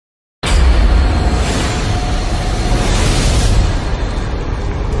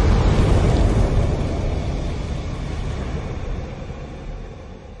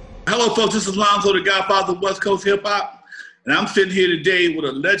Hello, folks. This is Lonzo, the Godfather of West Coast hip hop, and I'm sitting here today with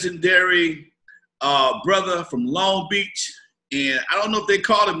a legendary brother from Long Beach. And I don't know if they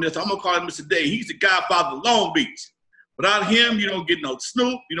call him this. I'm gonna call him this today. He's the Godfather of Long Beach. Without him, you don't get no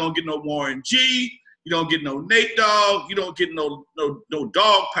Snoop. You don't get no Warren G. You don't get no Nate Dogg. You don't get no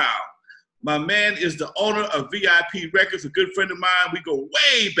Dog Pound. My man is the owner of VIP Records, a good friend of mine. We go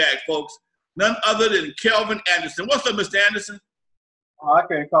way back, folks. None other than Kelvin Anderson. What's up, Mr. Anderson? I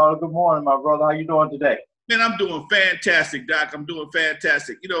can't call it. Good morning, my brother. How you doing today? Man, I'm doing fantastic, Doc. I'm doing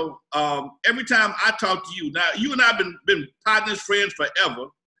fantastic. You know, every time I talk to you, now you and I have been partners, friends forever.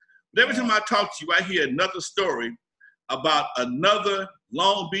 But every time I talk to you, I hear another story about another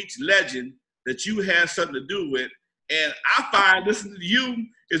Long Beach legend that you had something to do with. And I find listening to you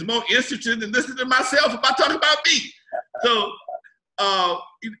is more interesting than listening to myself about talking about me. So,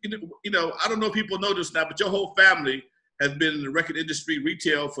 you know, I don't know if people know this now, but your whole family has been in the record industry,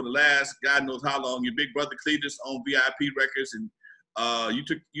 retail for the last God knows how long. Your big brother Cletus owned VIP Records, and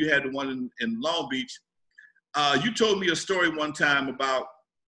you had the one in Long Beach. You told me a story one time about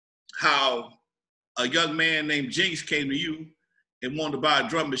how a young man named Jinx came to you and wanted to buy a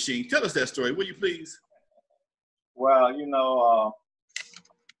drum machine. Tell us that story, will you please? Well, you know,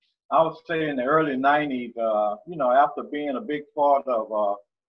 I would say in the early 90s, you know, after being a big part of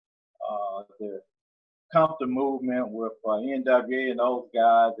the Compton movement with N.W.A and those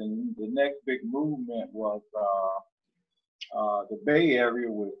guys, and the next big movement was the Bay Area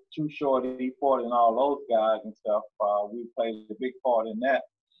with Too Short, E40 and all those guys and stuff. We played a big part in that.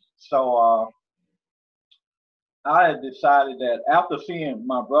 So I had decided that after seeing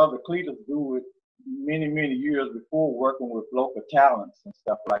my brother Cletus do it many years before, working with local talents and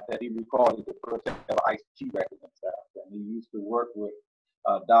stuff like that, he recorded the first ever Ice-T record and stuff, and he used to work with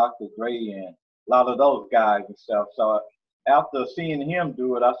Dr. Dre and a lot of those guys and stuff. So after seeing him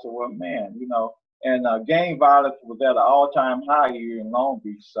do it, I said, well, man, you know, and gang violence was at an all-time high here in Long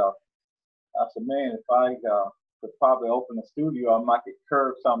Beach. So I said, man, if I could probably open a studio, I might could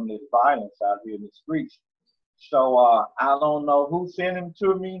curb some of this violence out here in the streets. So I don't know who sent him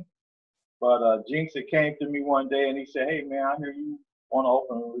to me, but Jinx came to me one day and he said, hey, man, I hear you want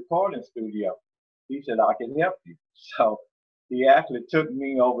to open a recording studio. He said, I can help you. So he actually took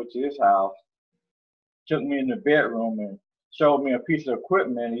me over to his house, took me in the bedroom and showed me a piece of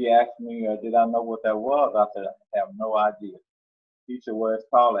equipment. He asked me, did I know what that was? I said, I have no idea. He said, well, it's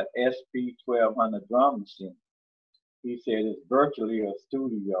called an SP1200 drum machine. He said, it's virtually a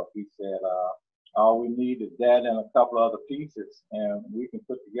studio. He said, all we need is that and a couple other pieces, and we can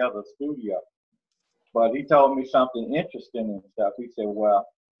put together a studio. But he told me something interesting and stuff. He said, well,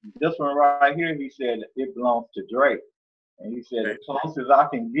 this one right here, he said, it belongs to Dre. And he said, the closest I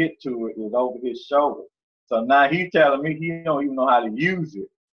can get to it is over his shoulder. So now he's telling me he don't even know how to use it,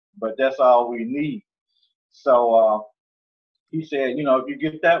 but that's all we need. So he said, you know, if you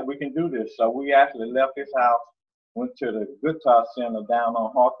get that, we can do this. So we actually left his house, went to the Guitar Center down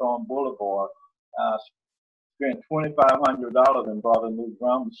on Hawthorne Boulevard, spent $2,500 and bought a new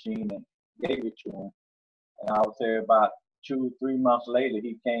drum machine and gave it to him. And I would say about 2 or 3 months later,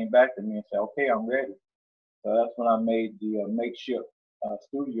 he came back to me and said, okay, I'm ready. So that's when I made the makeshift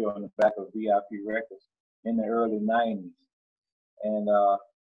studio in the back of VIP Records in the early 90s. And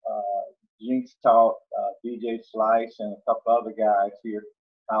Jinx taught DJ Slice and a couple other guys here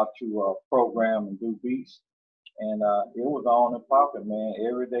how to program and do beats. And it was on and popping, man,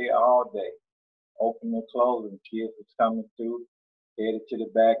 every day, all day. Open and closing, kids was coming through, headed to the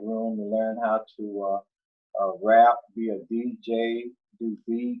back room to learn how to rap, be a DJ, do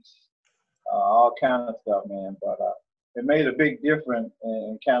beats, all kind of stuff, man. But it made a big difference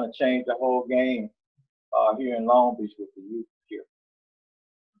and kind of changed the whole game here in Long Beach with the youth here.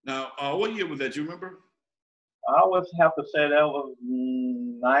 Now, what year was that? Do you remember? I would have to say that was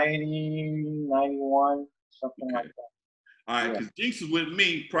 90, 91, something like that. All right, because Jinx was with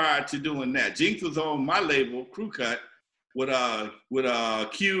me prior to doing that. Jinx was on my label, Crew Cut, with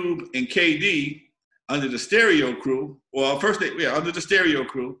Cube and KD under the Stereo Crew. Well, first under the Stereo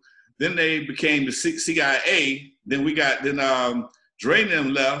Crew. Then they became the CIA. Then Dre and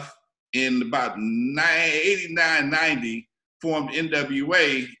them left in about 89, 90, formed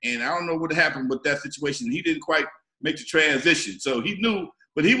N.W.A. And I don't know what happened with that situation. He didn't quite make the transition. So he knew,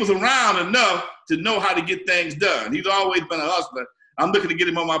 but he was around enough to know how to get things done. He's always been a hustler. I'm looking to get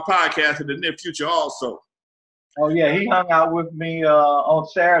him on my podcast in the near future also. Oh, yeah, he hung out with me on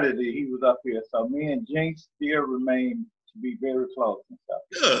Saturday. He was up here. So me and Jinx still remain to be very close and stuff.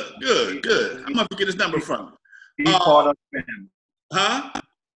 Good. I'm going to get his number from him. He's part of the family. Huh?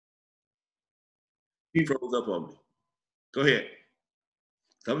 He froze up on me. Go ahead.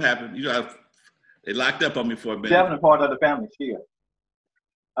 Something happened. You know, they locked up on me for a minute. Definitely part of the family still.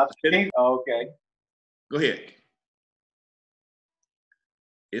 Okay. Go ahead.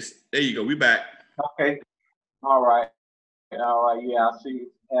 There you go. We back. Okay. All right. Yeah, I see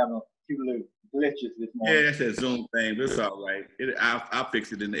you having a few little glitches this morning. Yeah, that's that Zoom thing. But it's all right. I'll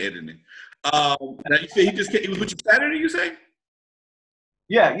fix it in the editing. Now you say he was with you Saturday, you say?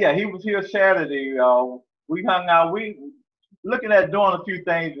 Yeah, he was here Saturday. We hung out. We looking at doing a few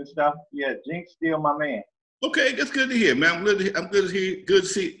things and stuff. Yeah, Jink's still my man. Okay, that's good to hear, man. I'm good to hear. Good to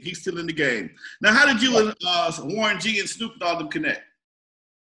see he's still in the game. Now, how did you and Warren G and Snoop and all them connect?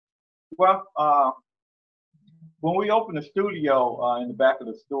 Well, when we opened the studio in the back of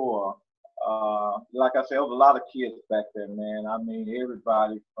the store, like I said, there was a lot of kids back there, man. I mean,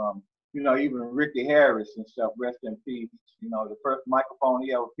 everybody from, you know, even Ricky Harris and stuff, rest in peace. You know, the first microphone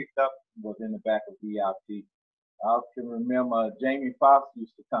he ever picked up was in the back of VIP. I can remember Jamie Foxx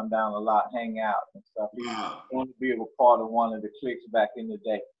used to come down a lot, hang out and stuff. He wanted to be a part of one of the cliques back in the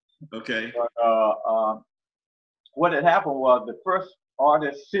day. Okay. But what had happened was the first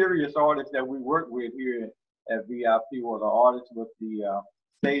serious artist that we worked with here at VIP was an artist with the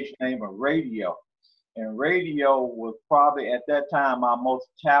stage name of Radio. And Radio was probably at that time our most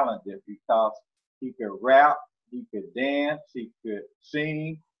talented because he could rap, he could dance, he could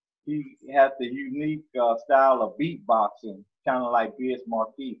sing. He had the unique style of beatboxing, kind of like B.S.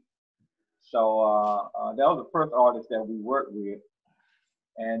 Marquis. So that was the first artist that we worked with.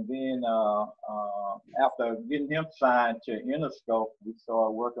 And then after getting him signed to Interscope, we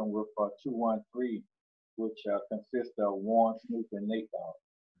started working with 213, which consists of Warren, Snoop, and Nate Dogg.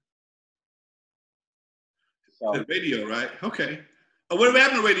 So the radio, right? Okay. What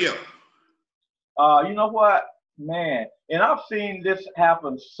happened to radio? You know what, man? And I've seen this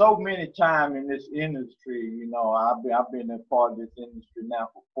happen so many times in this industry. You know, I've been a part of this industry now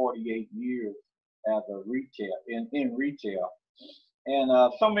for 48 years as a in retail. And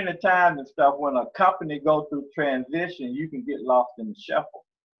so many times and stuff, when a company goes through transition, you can get lost in the shuffle.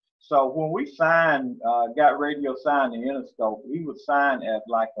 So when we got Radio signed to Interscope, he was signed as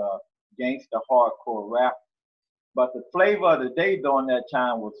like a gangster hardcore rapper. But the flavor of the day during that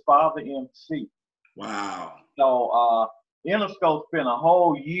time was Father MC. Wow. So Interscope spent a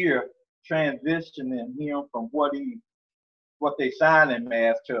whole year transitioning him from what they signed him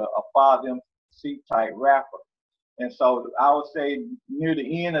as to a Father MC type rapper. And so I would say near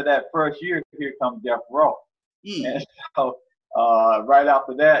the end of that first year, here comes Death Row. And so right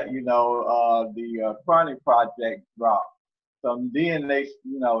after that, you know, the Chronic Project dropped. So then they,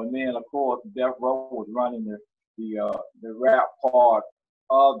 you know, and then of course Death Row was running the rap part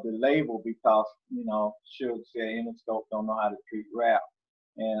of the label because, you know, Suge said Interscope don't know how to treat rap.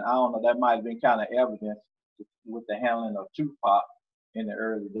 And I don't know, that might have been kind of evidence with the handling of Tupac in the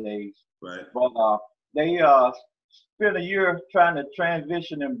early days. Right. But they spent a year trying to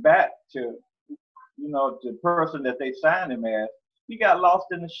transition him back to, you know, the person that they signed him as. He got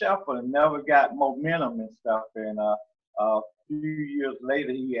lost in the shuffle and never got momentum and stuff. And a few years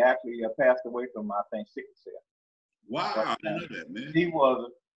later, he actually passed away from, I think, sickle cell. Wow, I didn't know that, man.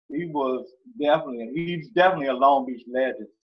 He's definitely a Long Beach legend.